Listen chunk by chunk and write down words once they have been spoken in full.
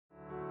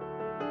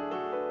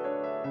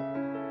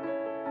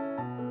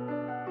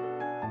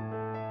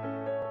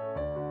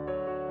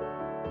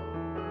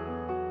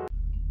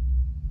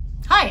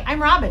Hi,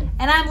 I'm Robin.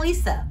 And I'm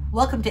Lisa.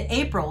 Welcome to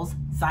April's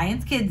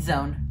Science Kids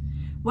Zone.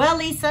 Well,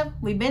 Lisa,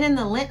 we've been in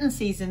the Lenten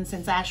season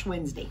since Ash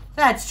Wednesday.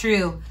 That's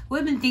true.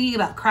 We've been thinking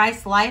about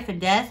Christ's life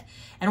and death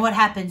and what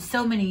happened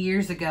so many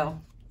years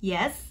ago.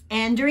 Yes,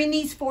 and during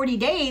these 40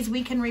 days,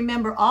 we can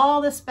remember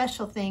all the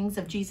special things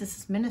of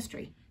Jesus'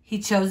 ministry. He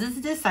chose his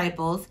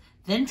disciples,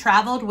 then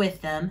traveled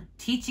with them,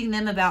 teaching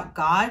them about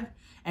God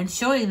and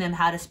showing them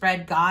how to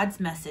spread God's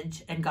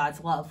message and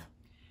God's love.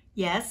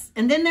 Yes,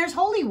 and then there's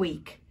Holy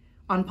Week.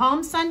 On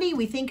Palm Sunday,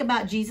 we think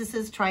about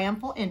Jesus'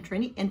 triumphal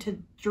entry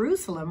into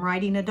Jerusalem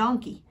riding a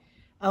donkey.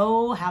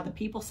 Oh, how the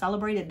people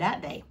celebrated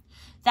that day.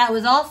 That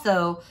was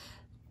also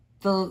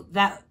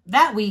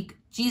that week,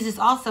 Jesus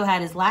also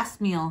had his last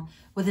meal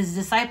with his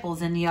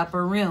disciples in the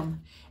upper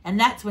room. And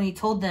that's when he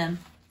told them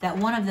that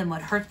one of them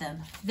would hurt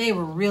them. They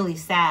were really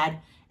sad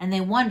and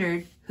they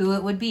wondered who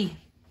it would be.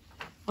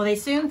 Well, they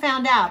soon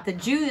found out that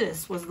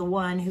Judas was the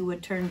one who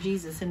would turn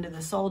Jesus into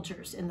the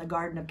soldiers in the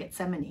Garden of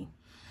Gethsemane.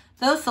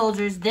 Those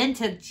soldiers then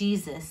took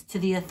Jesus to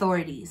the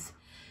authorities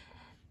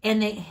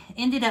and they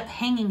ended up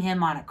hanging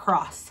him on a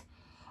cross.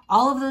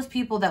 All of those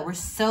people that were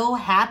so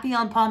happy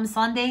on Palm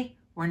Sunday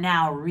were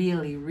now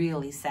really,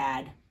 really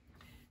sad.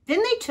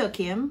 Then they took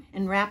him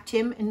and wrapped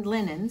him in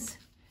linens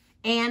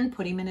and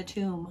put him in a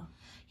tomb.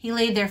 He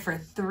lay there for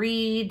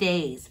 3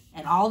 days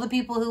and all the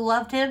people who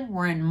loved him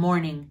were in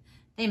mourning.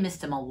 They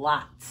missed him a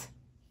lot.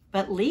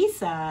 But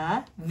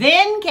Lisa,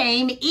 then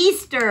came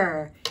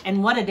Easter.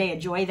 And what a day of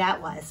joy that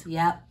was.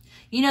 Yep.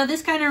 You know,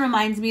 this kind of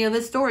reminds me of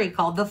a story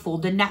called The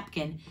Folded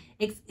Napkin.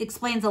 It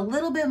explains a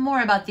little bit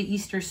more about the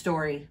Easter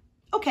story.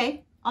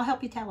 Okay, I'll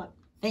help you tell it.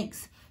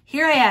 Thanks.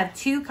 Here I have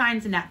 2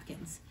 kinds of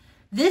napkins.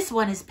 This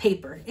one is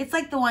paper. It's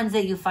like the ones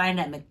that you find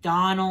at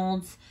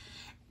McDonald's.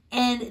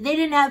 And they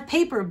didn't have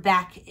paper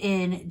back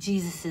in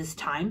Jesus's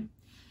time.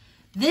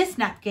 This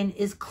napkin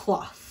is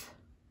cloth.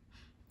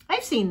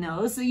 I've seen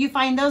those. You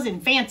find those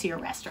in fancier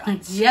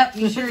restaurants. Yep,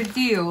 you sure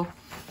do.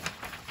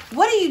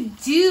 What do you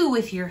do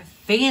with your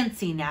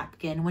fancy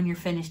napkin when you're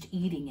finished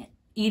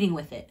eating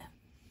with it?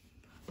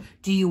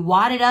 Do you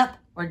wad it up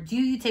or do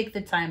you take the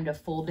time to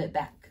fold it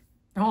back?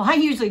 Well, I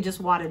usually just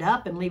wad it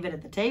up and leave it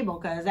at the table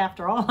because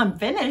after all, I'm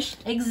finished.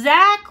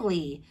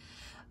 Exactly.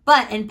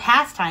 But in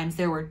past times,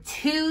 there were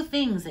 2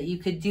 things that you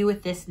could do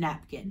with this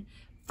napkin.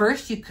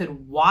 First, you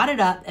could wad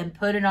it up and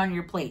put it on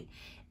your plate.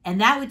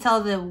 And that would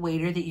tell the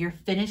waiter that you're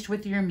finished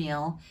with your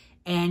meal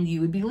and you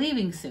would be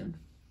leaving soon.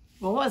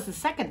 Well, what was the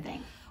second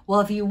thing? Well,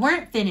 if you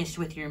weren't finished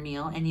with your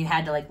meal and you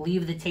had to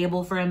leave the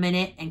table for a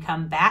minute and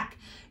come back,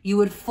 you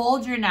would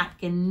fold your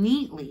napkin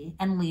neatly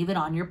and leave it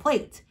on your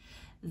plate.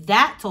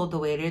 That told the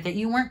waiter that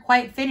you weren't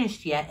quite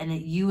finished yet and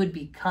that you would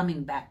be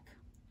coming back.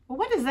 Well,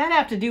 what does that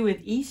have to do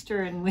with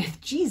Easter and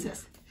with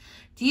Jesus?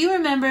 Do you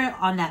remember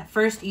on that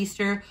first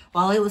Easter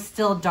while it was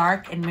still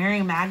dark and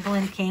Mary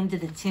Magdalene came to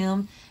the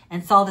tomb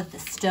and saw that the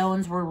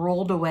stones were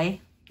rolled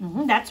away?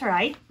 That's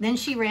right. Then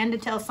she ran to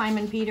tell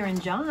Simon, Peter,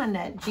 and John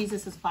that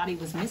Jesus' body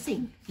was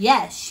missing.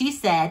 Yes, she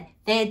said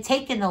they had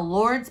taken the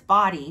Lord's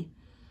body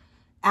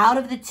out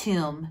of the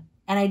tomb,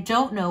 and I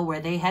don't know where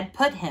they had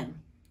put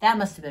him. That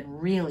must have been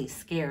really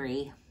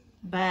scary.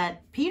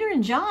 But Peter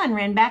and John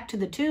ran back to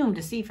the tomb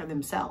to see for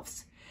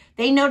themselves.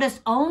 They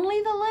noticed only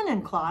the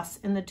linen cloths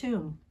in the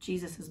tomb.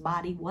 Jesus'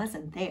 body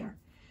wasn't there.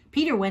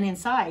 Peter went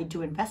inside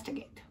to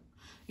investigate.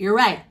 You're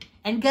right.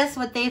 And guess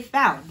what they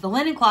found? The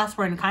linen cloths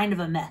were in kind of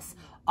a mess.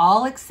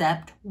 All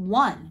except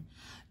one.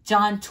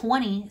 John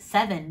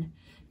 20:7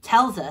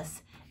 tells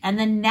us, and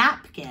the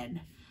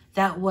napkin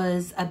that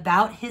was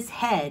about his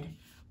head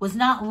was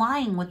not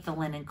lying with the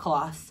linen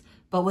cloths,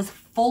 but was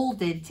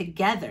folded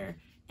together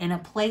in a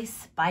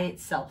place by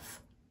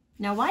itself.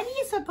 Now, why do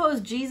you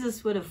suppose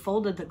Jesus would have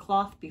folded the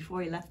cloth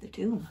before he left the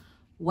tomb?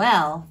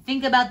 Well,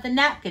 think about the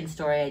napkin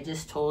story I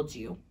just told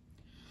you.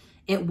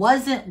 It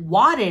wasn't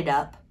wadded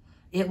up,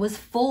 it was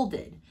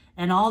folded.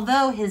 And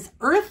although his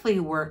earthly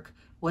work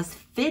was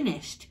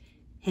finished,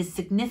 his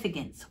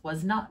significance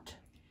was not.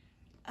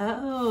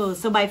 Oh,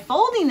 so by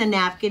folding the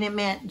napkin, it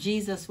meant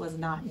Jesus was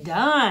not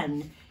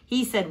done.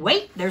 He said,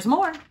 wait, there's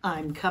more.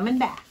 I'm coming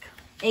back.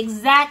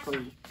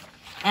 Exactly.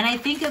 And I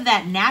think of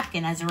that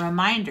napkin as a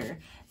reminder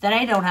that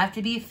I don't have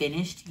to be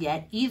finished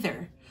yet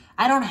either.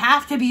 I don't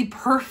have to be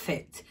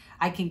perfect.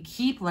 I can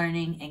keep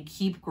learning and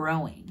keep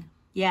growing.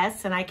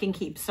 Yes, and I can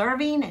keep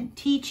serving and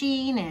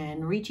teaching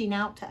and reaching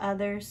out to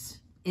others.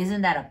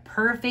 Isn't that a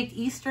perfect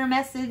Easter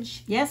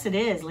message? Yes, it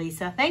is,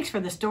 Lisa. Thanks for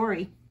the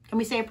story. Can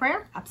we say a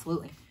prayer?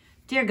 Absolutely.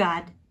 Dear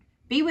God,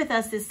 be with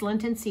us this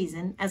Lenten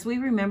season as we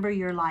remember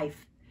your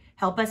life.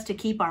 Help us to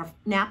keep our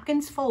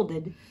napkins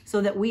folded so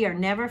that we are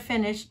never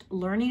finished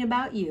learning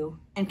about you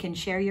and can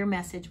share your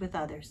message with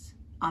others.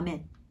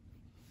 Amen.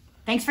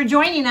 Thanks for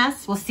joining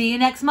us. We'll see you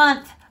next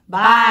month.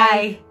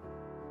 Bye.